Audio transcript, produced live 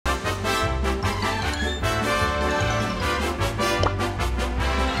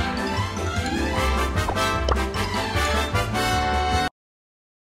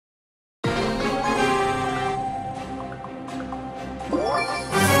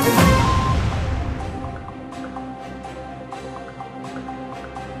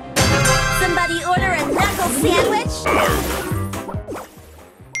sandwich?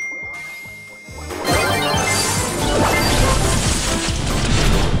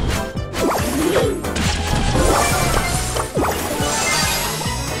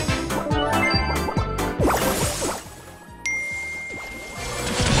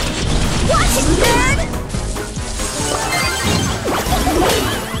 Watch it, nerd!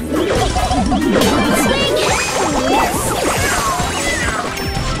 Swing!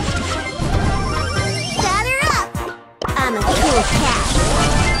 Batter up! I'm a cool cat.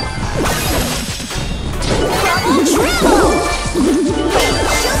 Double triple!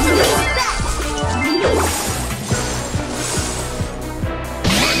 Show some respect!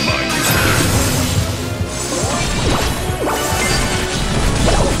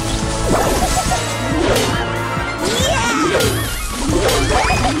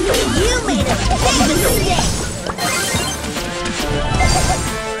 You made a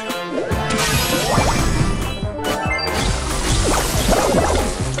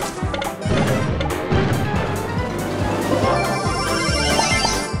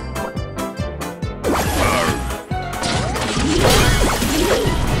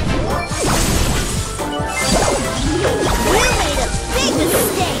big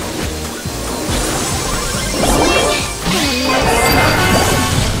mistake!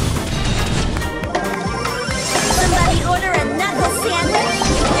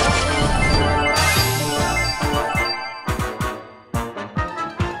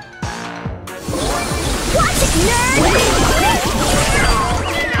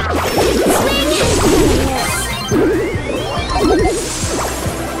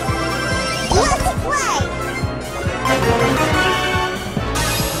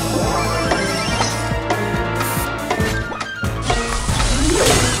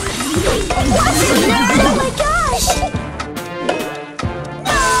 Oh my gosh!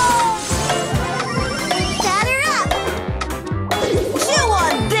 No! Batter up! Chew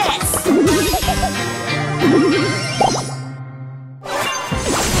on this!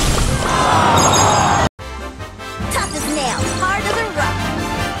 Tough as nails, hard as a rock.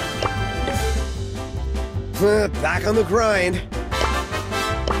 Back on the grind.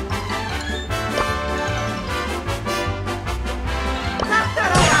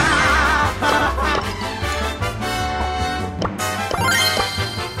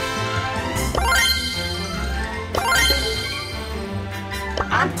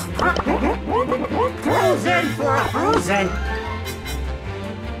 Cruising for a cruising.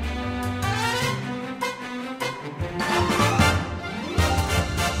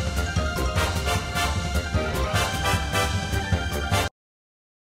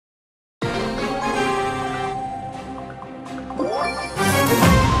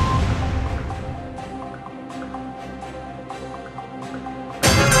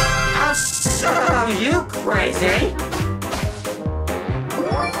 Are you crazy?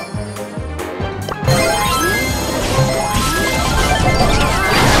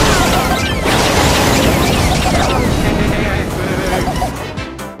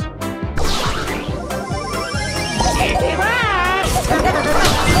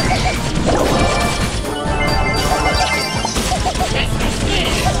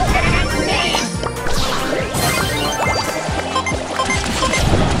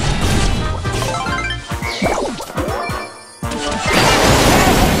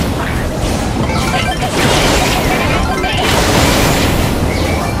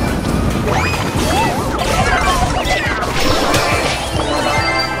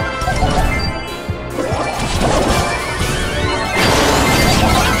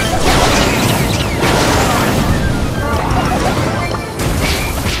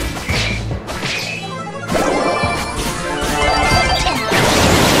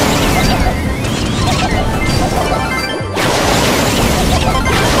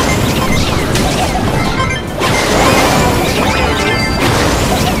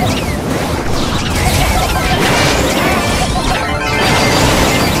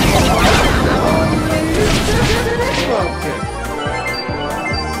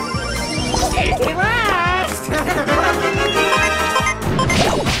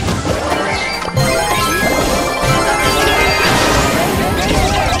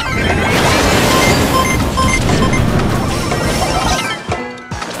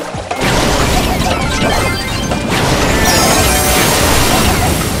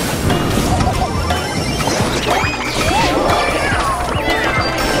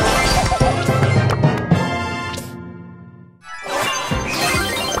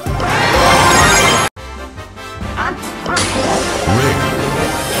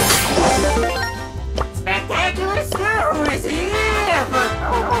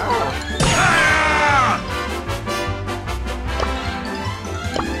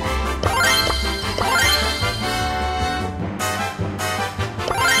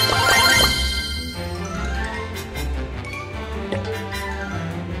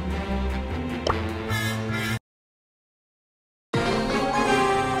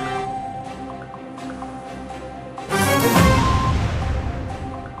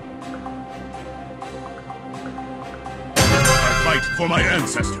 fight for my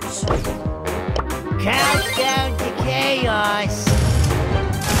ancestors. Countdown to chaos.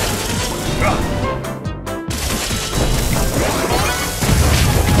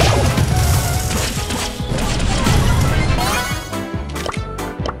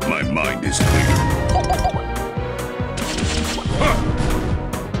 My mind is clear.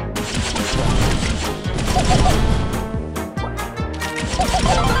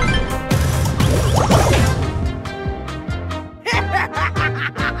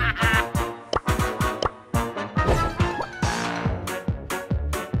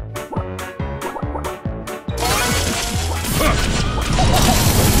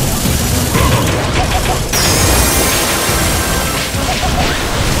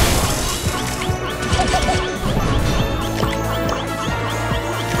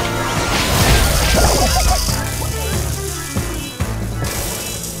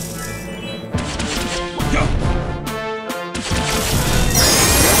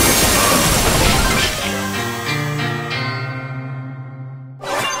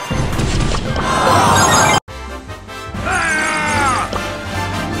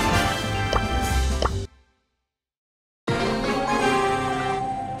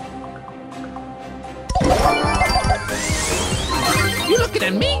 You looking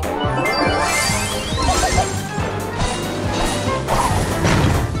at me?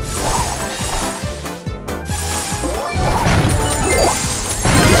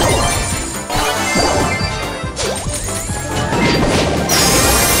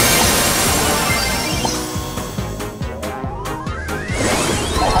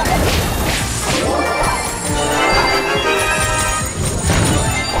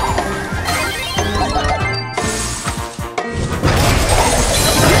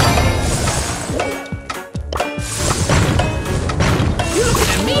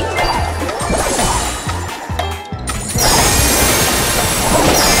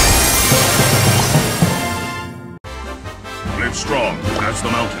 Live strong as the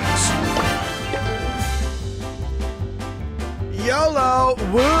mountains. YOLO!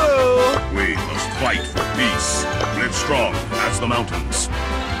 Woo! We must fight for peace. Live strong as the mountains.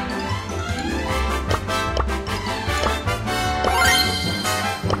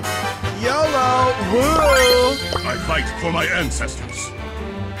 YOLO! Woo! I fight for my ancestors.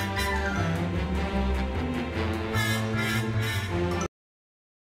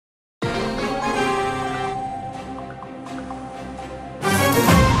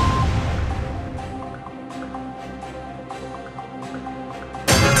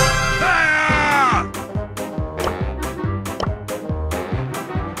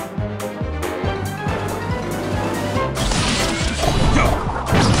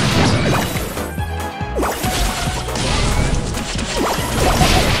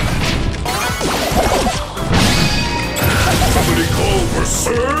 Somebody call for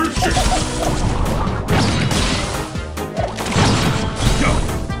surge!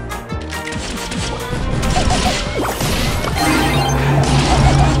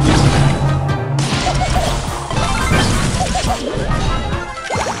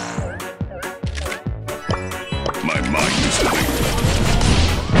 My mind is clear.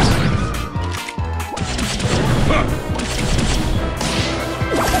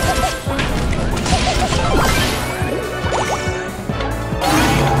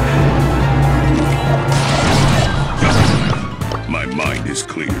 My mind is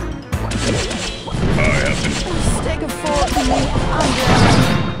clear. I have been... Stick a fork in me. I'm done.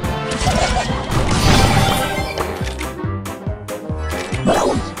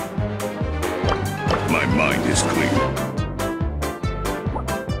 My mind is clear.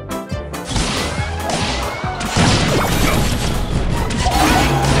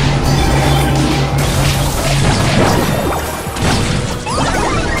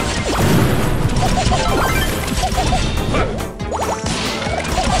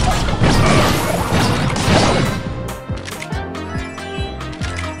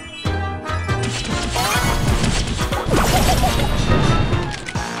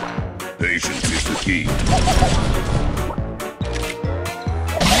 Patience is the key.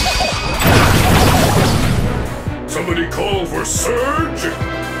 Somebody call for surge!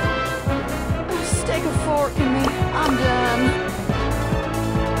 Stick a fork in me. I'm done.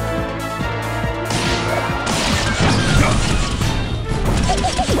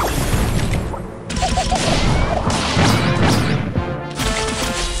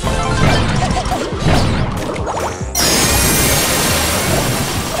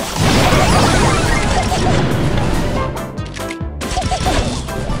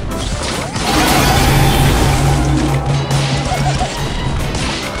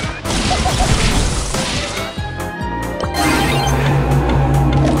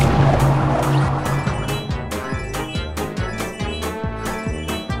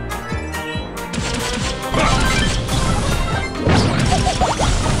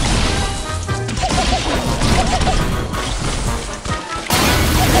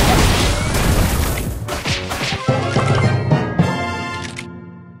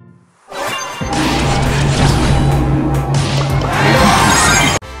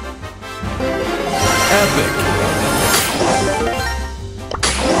 Epic.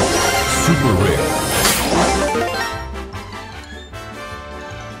 Super rare.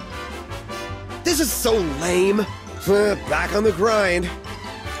 This is so lame. Back on the grind.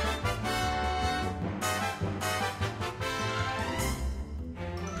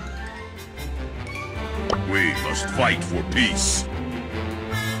 We must fight for peace.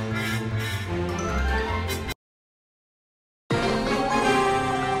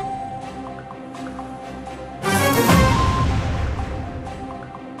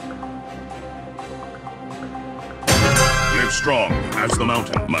 Live strong as the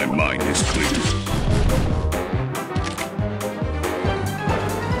mountain. My mind is clear.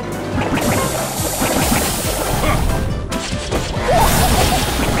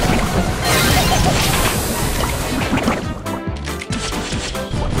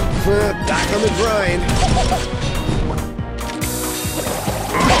 Back on the grind.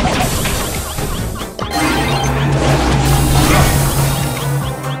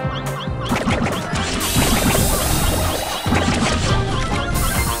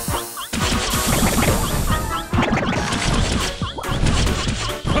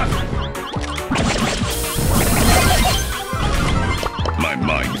 My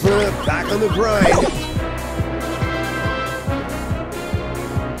mind. Back on the grind.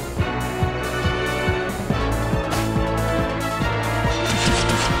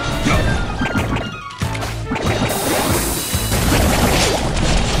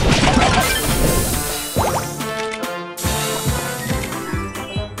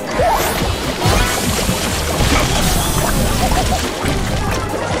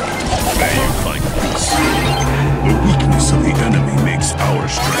 May you find peace. The weakness of the enemy makes our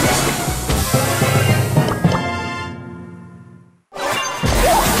strength.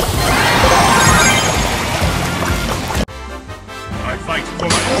 I fight for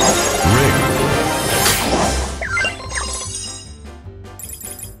my ring.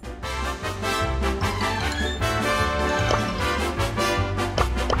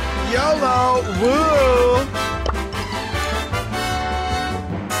 YOLO! Woo!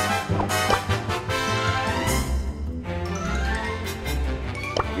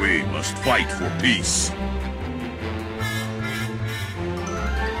 We must fight for peace.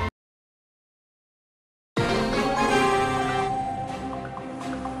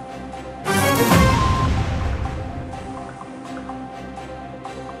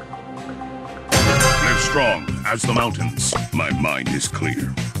 Live strong as the mountains. My mind is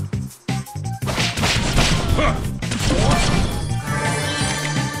clear. Huh.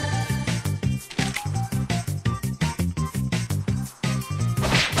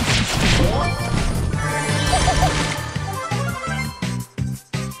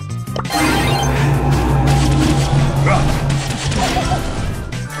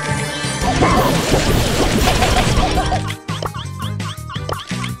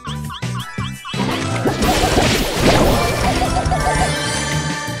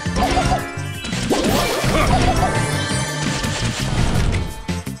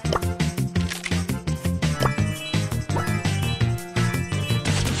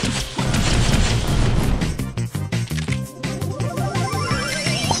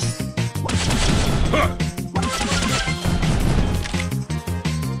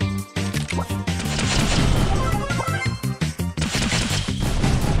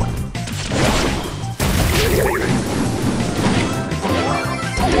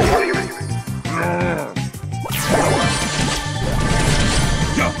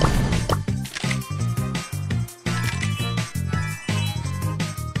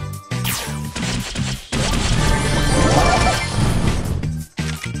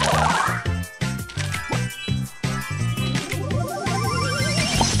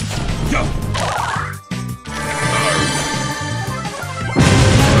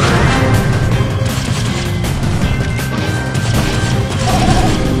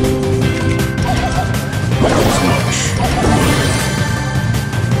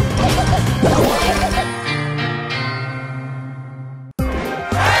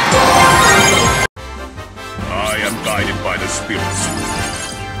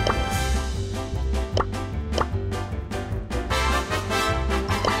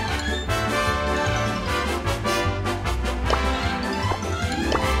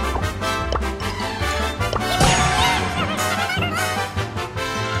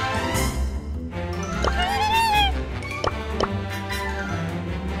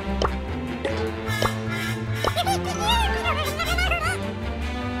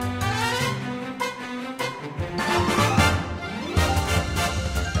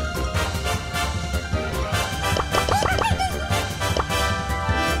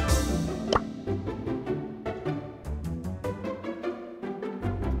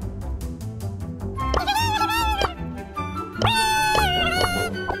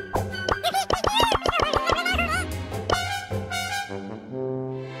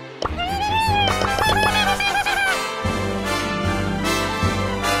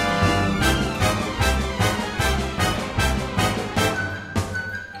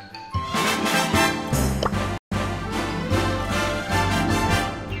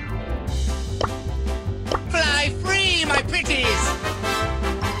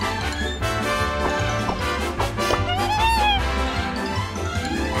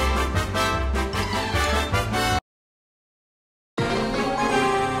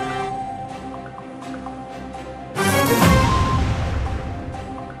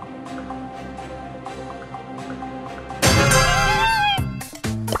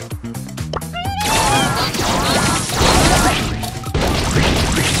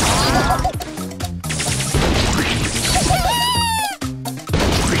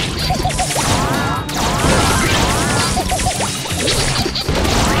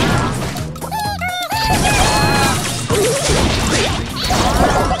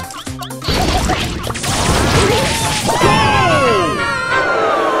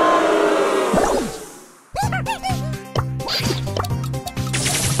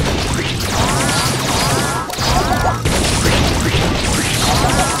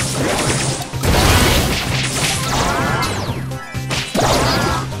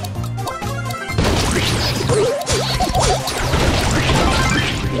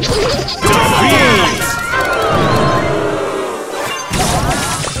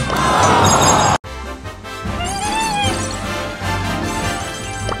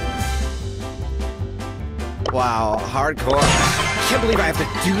 hardcore. I can't believe I have to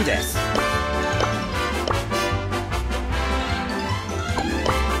do this.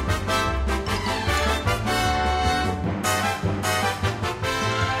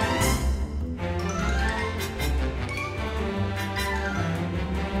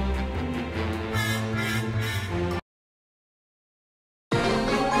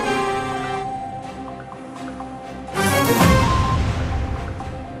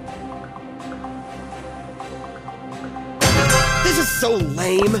 This is so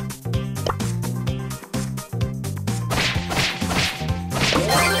lame.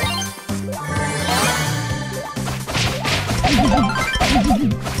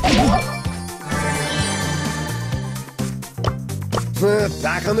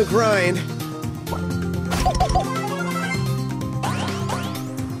 Back on the grind.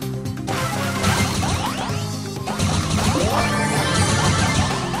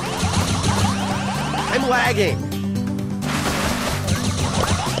 I'm lagging.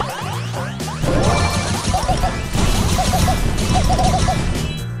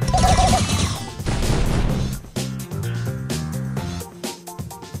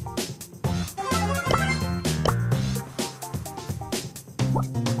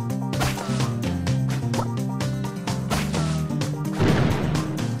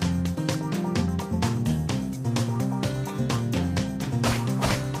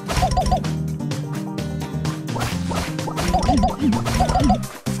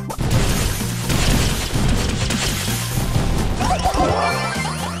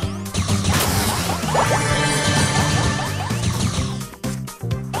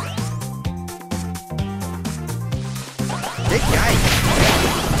 Big guy.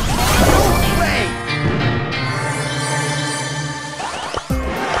 No way!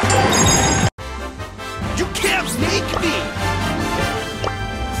 You can't make me!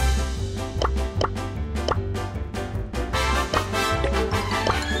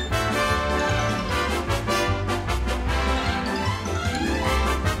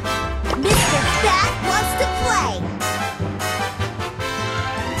 Mr. Fat wants to play.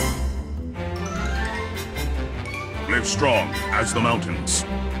 Live strong as the mountains.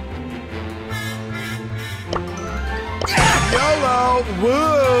 YOLO!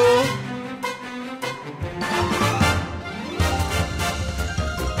 Woo!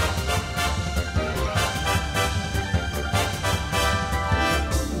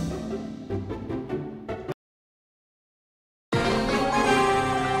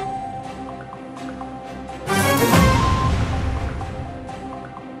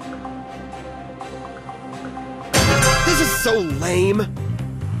 This is so lame.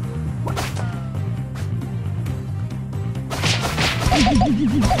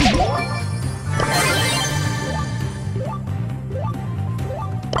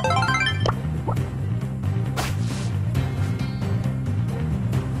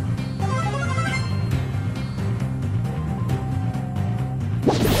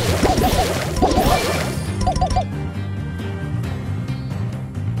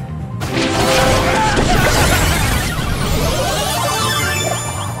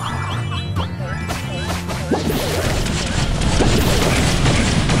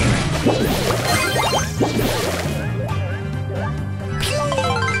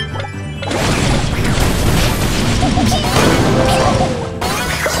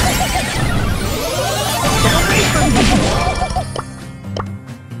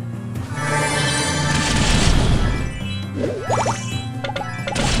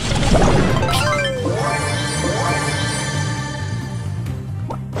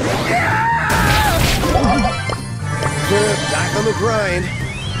 Back on the grind.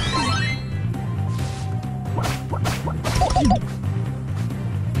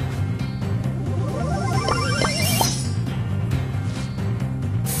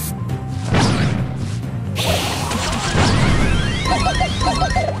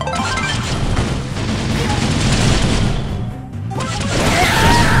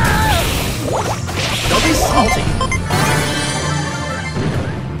 Don't be salty.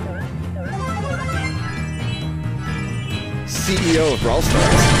 CEO of Brawl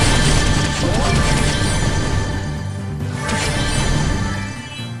Stars.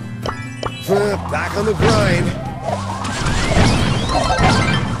 Back on the grind.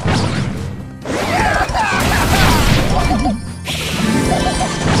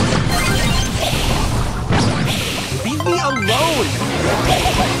 Leave me alone!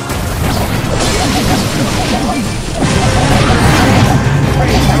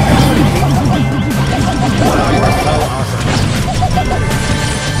 Wow, you are so awesome.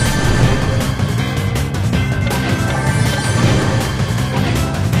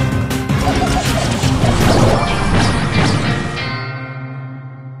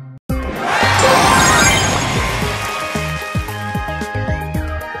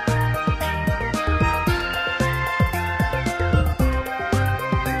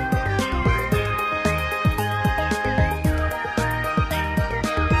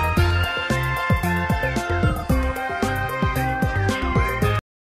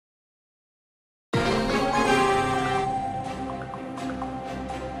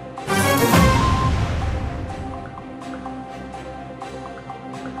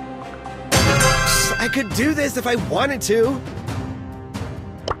 could do this if I wanted to.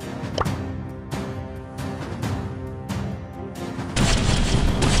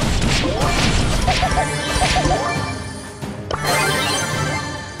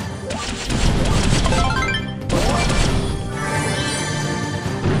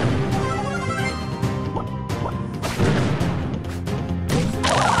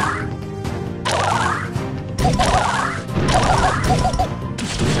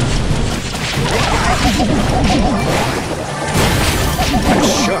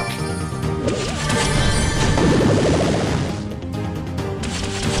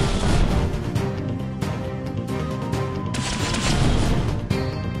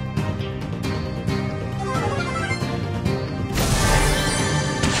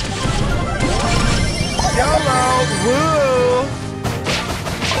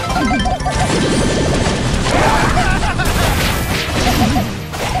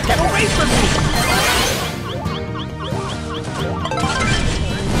 Get away from me!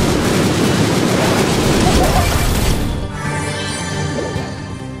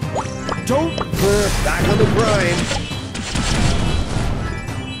 Don't back on the grind.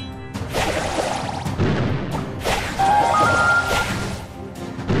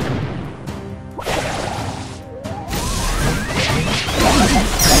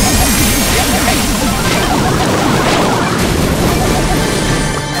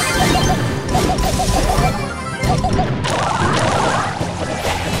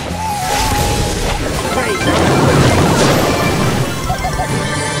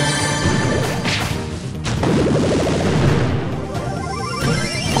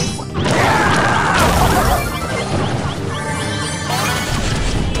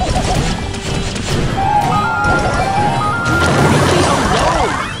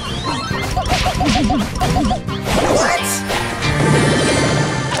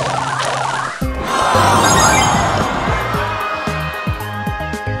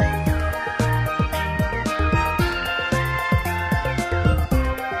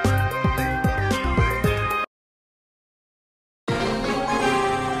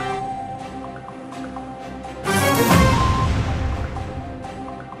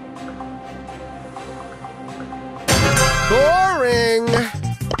 Boring!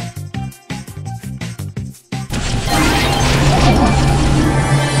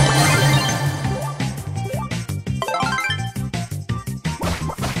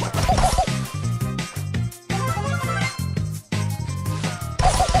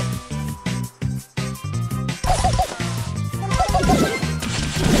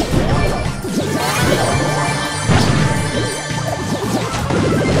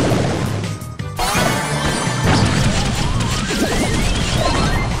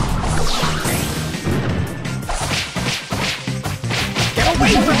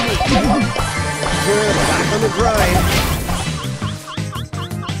 Back on the grind.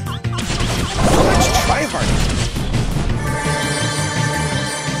 So much tryharding.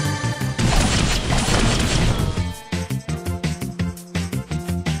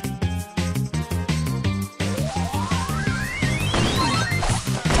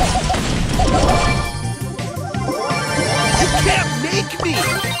 You can't make me!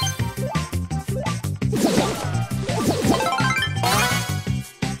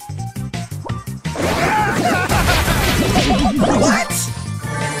 What?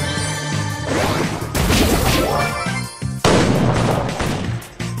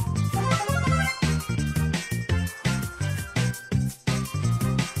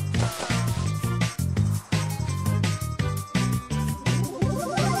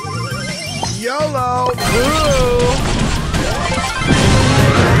 YOLO! Woo!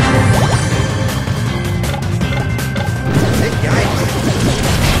 Hey, yikes.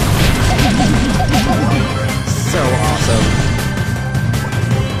 So awesome.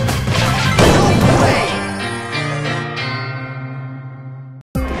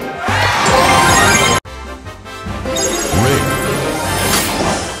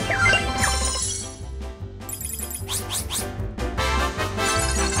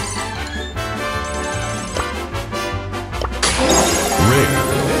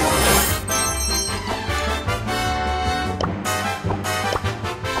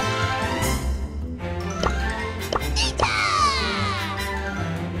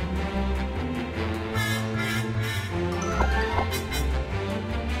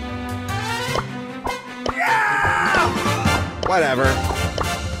 Whatever.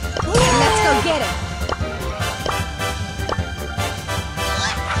 Let's go get it.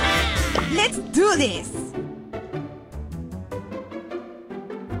 Let's do this.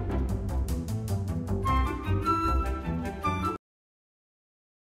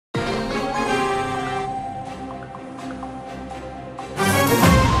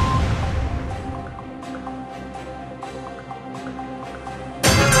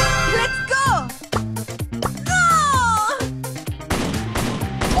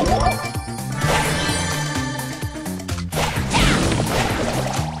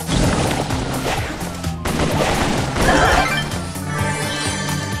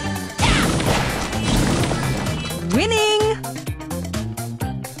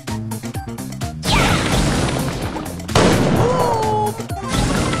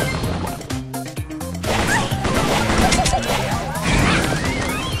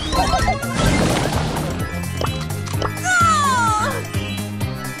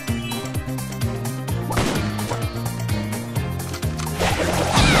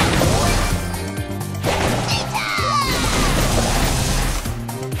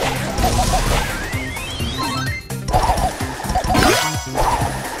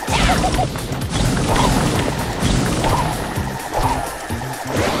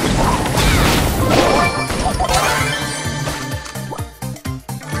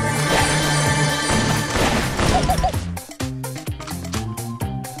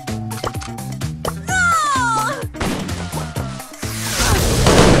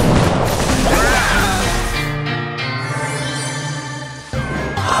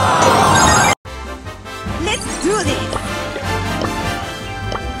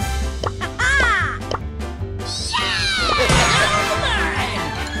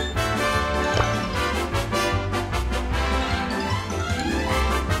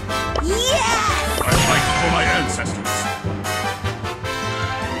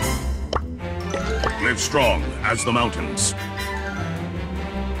 strong as the mountains.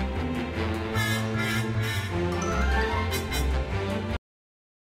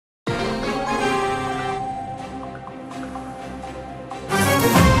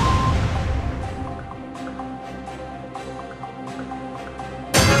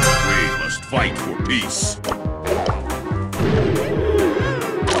 We must fight for peace.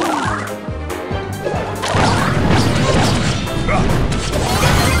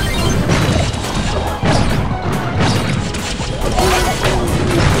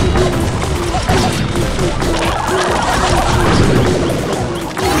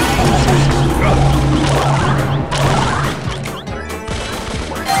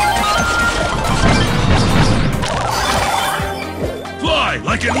 Fly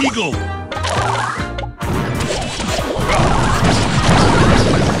like an eagle!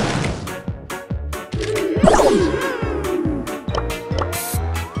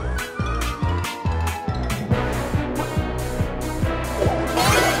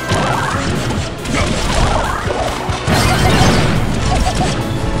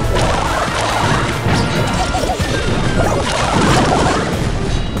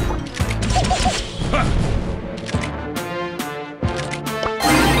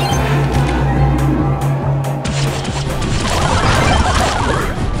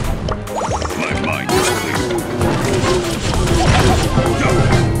 My mind is clear.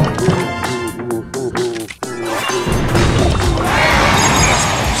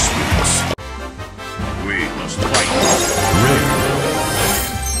 Spirits. We must fight.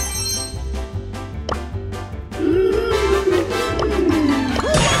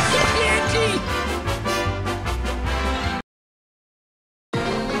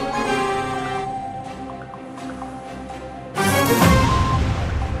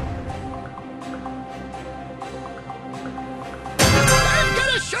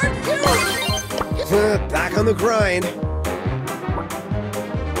 Back on the grind.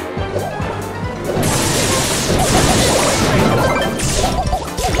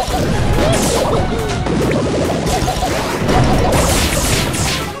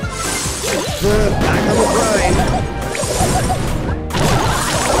 Back on the grind.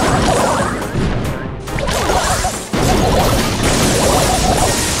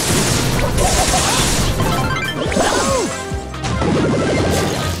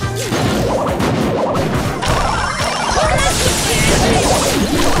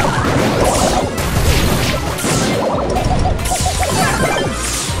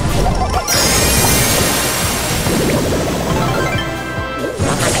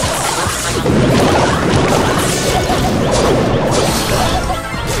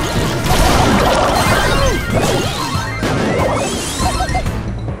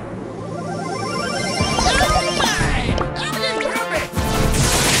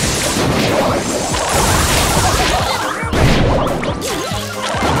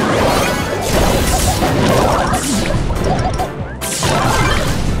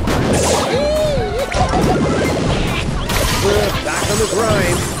 Back on the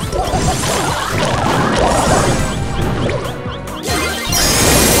grind.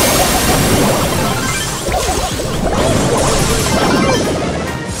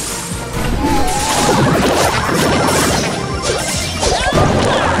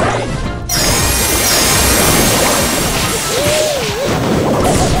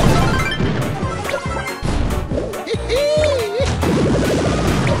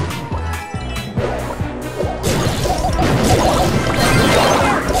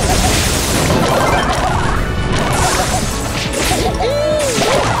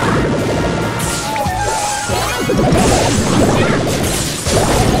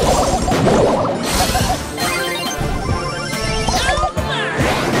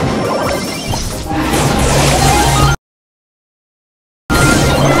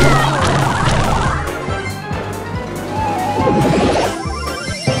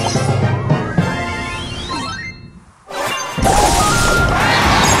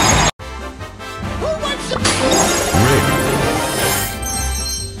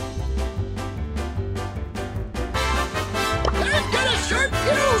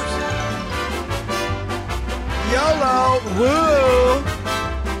 YOLO! Woo!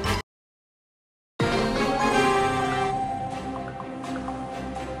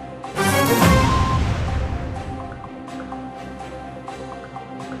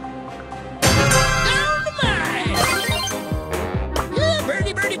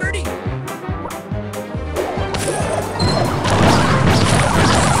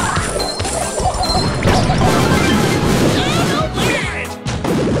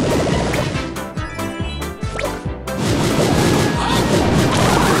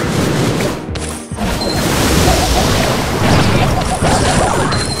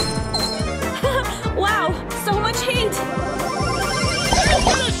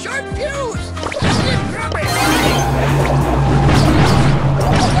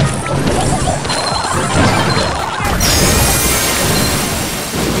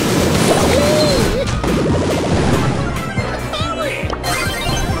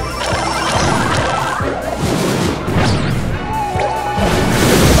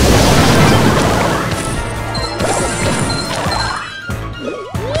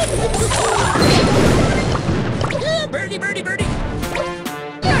 Birdie, birdie, birdie.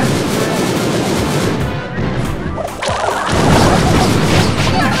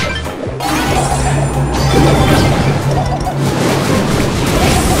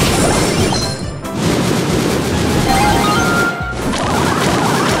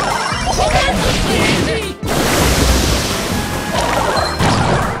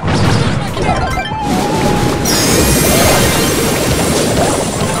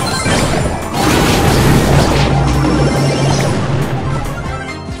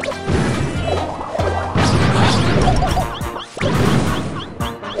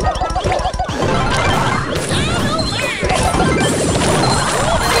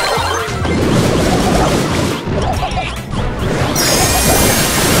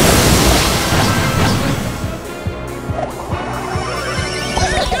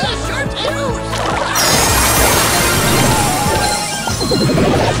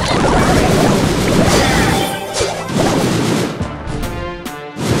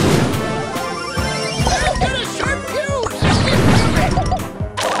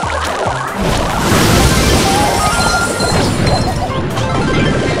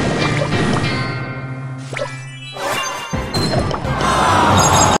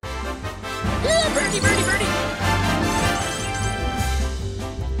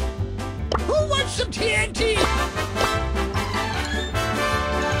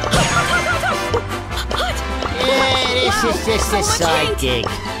 This is just a side gig.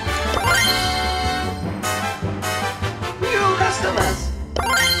 You rest of us.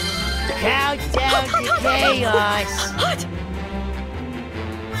 Countdown to chaos.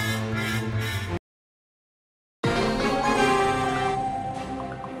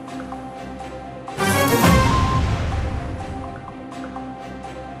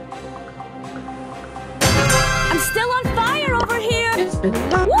 I'm still on fire over here. It's been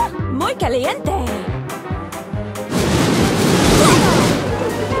Muy caliente.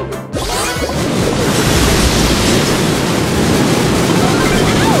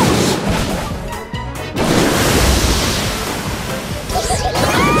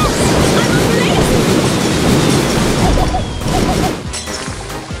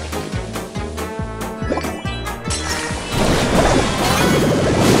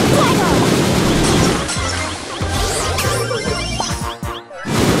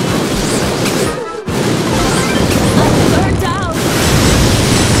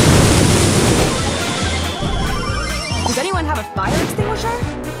 Does anyone have a fire extinguisher?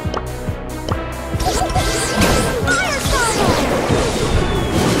 Fire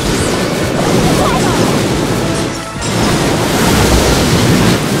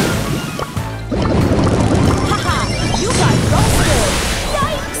Haha! You got roasted!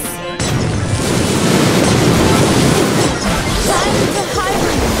 Yikes! Time to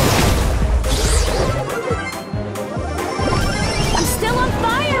hibernate! I'm still on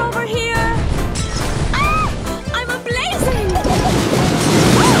fire over here! I'm ablazing!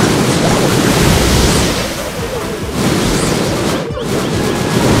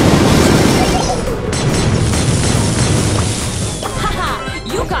 Haha!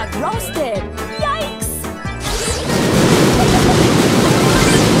 You got roasted! Yikes!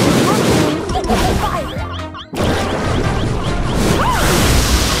 Fire!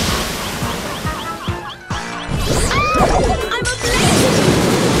 I'm ablazing!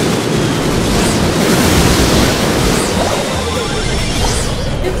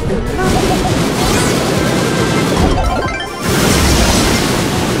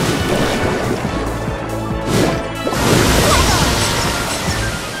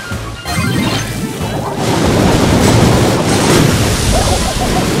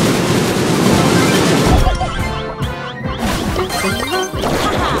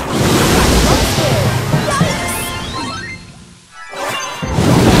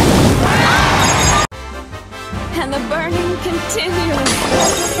 And the burning continues.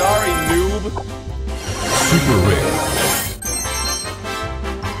 Sorry, noob. Super rare.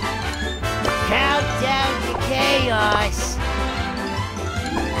 Countdown to chaos.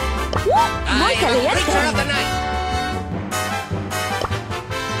 Muy caliente. the night.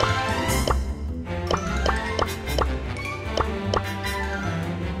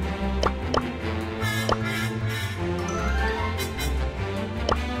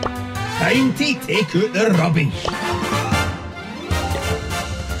 Time to take out the rubbish.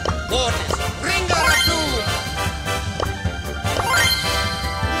 Orders. Bring our food.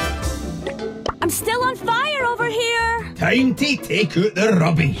 I'm still on fire over here. Time to take out the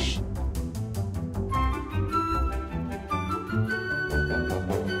rubbish.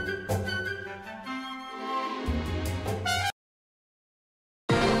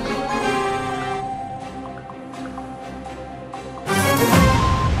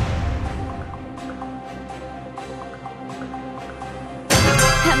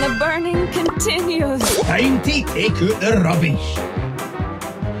 burning continues. Time to take out the rubbish.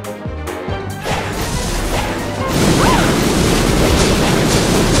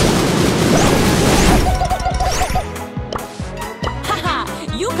 Haha,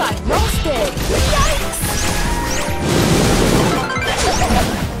 you got roasted. Yikes!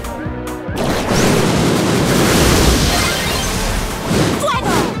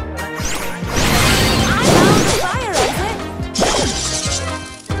 Fuego! I found the fire exit.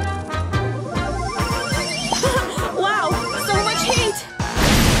 Wow, so much heat.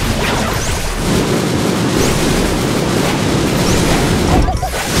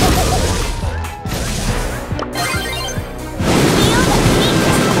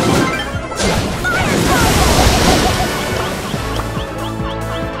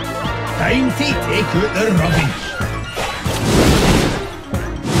 Time to take out the rubbish.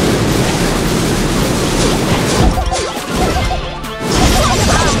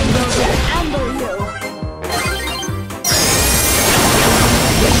 Amber you.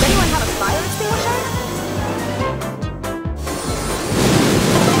 Does anyone have a fire extinguisher?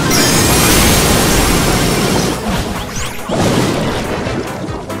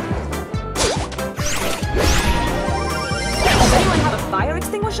 Does anyone have a fire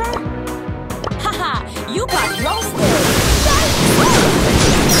extinguisher? Haha, you got roasted.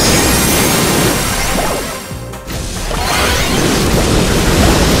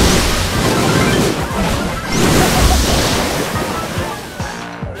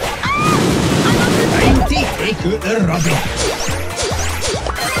 Time to take out the rubbish.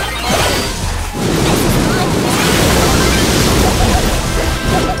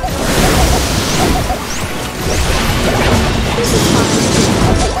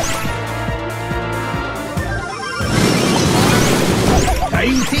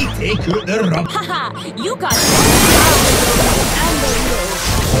 Time to take out the rubbish. Haha, you got roasted. Amber you.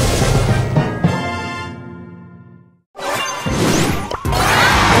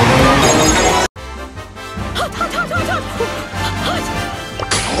 Hot, hot, hot, hot, hot! Hot!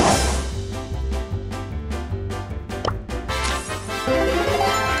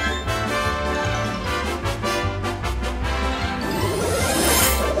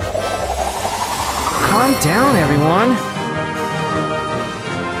 Calm down, everyone.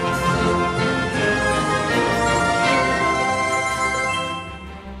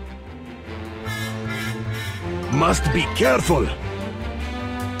 Must be careful.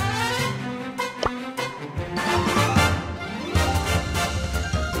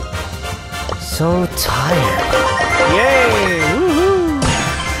 So tired. Yay!